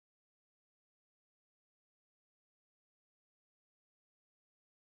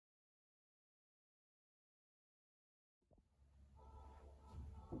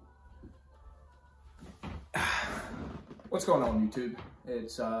What's going on, YouTube?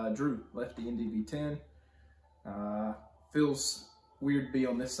 It's Drew, Lefty NDV10. Feels weird to be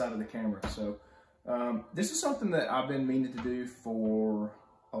on this side of the camera. So this is something that I've been meaning to do for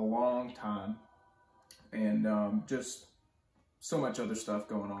a long time, and just so much other stuff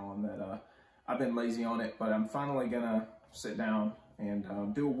going on that I've been lazy on it, but I'm finally gonna sit down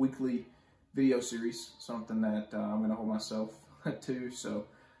and do a weekly video series, something that I'm gonna hold myself to. So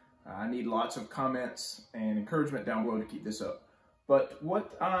I need lots of comments and encouragement down below to keep this up. But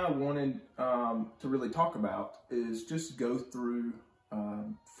what I wanted to really talk about is just go through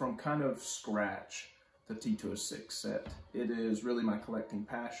from kind of scratch the T206 set. It is really my collecting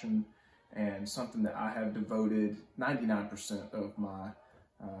passion and something that I have devoted 99% of my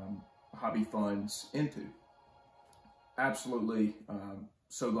hobby funds into. Absolutely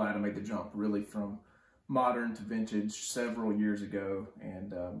so glad I made the jump really from modern to vintage several years ago,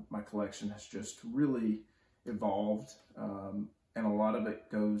 and my collection has just really evolved, and a lot of it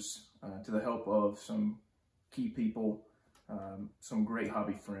goes to the help of some key people, some great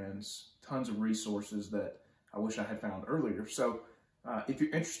hobby friends, tons of resources that I wish I had found earlier. So if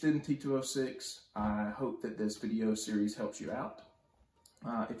you're interested in T206, I hope that this video series helps you out.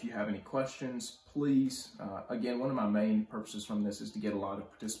 If you have any questions, please, again, one of my main purposes from this is to get a lot of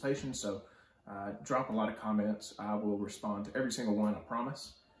participation, so drop a lot of comments. I will respond to every single one, I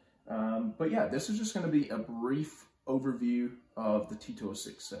promise. But yeah, this is just going to be a brief overview of the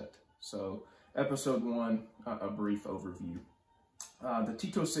T206 set. So episode 1, a brief overview. The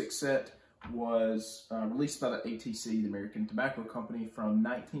T206 set was released by the ATC, the American Tobacco Company, from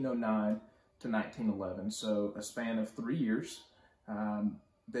 1909 to 1911, so a span of 3 years.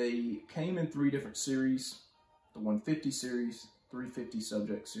 They came in 3 different series: the 150 series, 350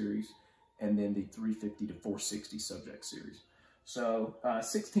 subject series, and then the 350 to 460 subject series. So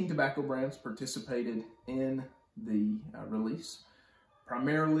 16 tobacco brands participated in the release.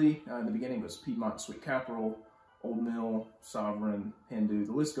 Primarily, in the beginning, was Piedmont, Sweet Capital, Old Mill, Sovereign, Hindu.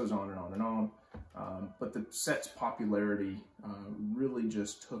 The list goes on and on and on. But the set's popularity really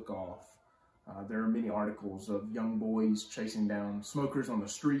just took off. There are many articles of young boys chasing down smokers on the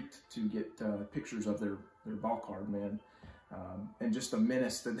street to get pictures of their ball card men. And just the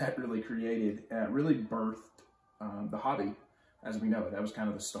menace that really created really birthed the hobby as we know it. That was kind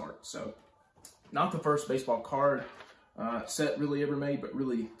of the start. So not the first baseball card set really ever made, but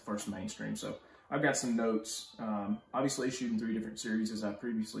really the first mainstream. So I've got some notes, obviously issued in 3 different series, as I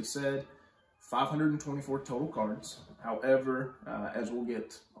previously said. 524 total cards. However, as we'll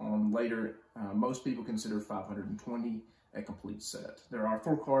get on later, most people consider 520 a complete set. There are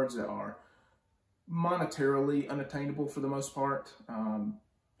 4 cards that are monetarily unattainable for the most part,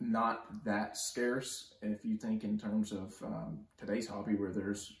 not that scarce if you think in terms of today's hobby, where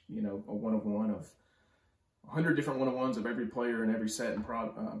there's, you know, a one-of-one of 100 different one-of-ones of every player and every set and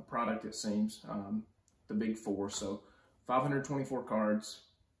product, it seems, the big 4. So 524 cards,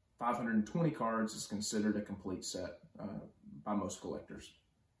 520 cards is considered a complete set by most collectors.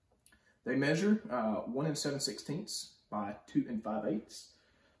 They measure 1 7/16 by 2 5/8.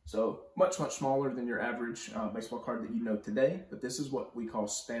 So much smaller than your average baseball card that you know today, but this is what we call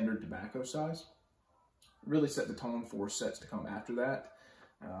standard tobacco size. Really set the tone for sets to come after that,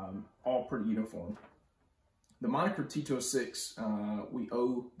 all pretty uniform. The moniker T206, we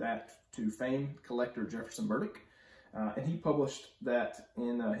owe that to famed collector Jefferson Burdick, and he published that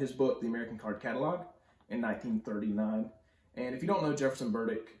in his book, The American Card Catalog, in 1939. And if you don't know Jefferson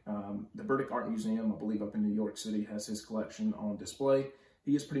Burdick, the Burdick Art Museum, I believe up in New York City, has his collection on display.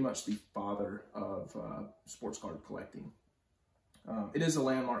 He is pretty much the father of sports card collecting. It is a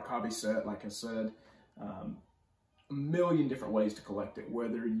landmark hobby set, like I said. A million different ways to collect it,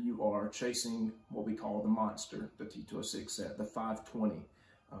 whether you are chasing what we call the monster, the T206 set, the 520.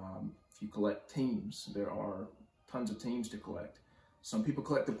 If you collect teams, there are tons of teams to collect. Some people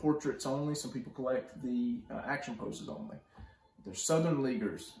collect the portraits only, some people collect the action poses only. There's Southern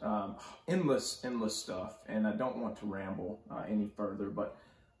Leaguers, endless stuff, and I don't want to ramble any further, but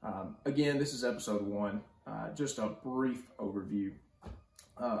again, this is episode 1, just a brief overview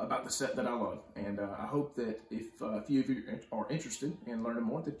about the set that I love, and I hope that if a few of you are interested in learning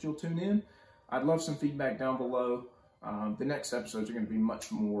more, that you'll tune in. I'd love some feedback down below. The next episodes are going to be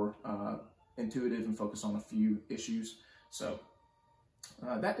much more intuitive and focus on a few issues. So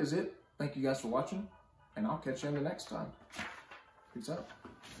that is it. Thank you guys for watching, and I'll catch you in the next time. Peace out.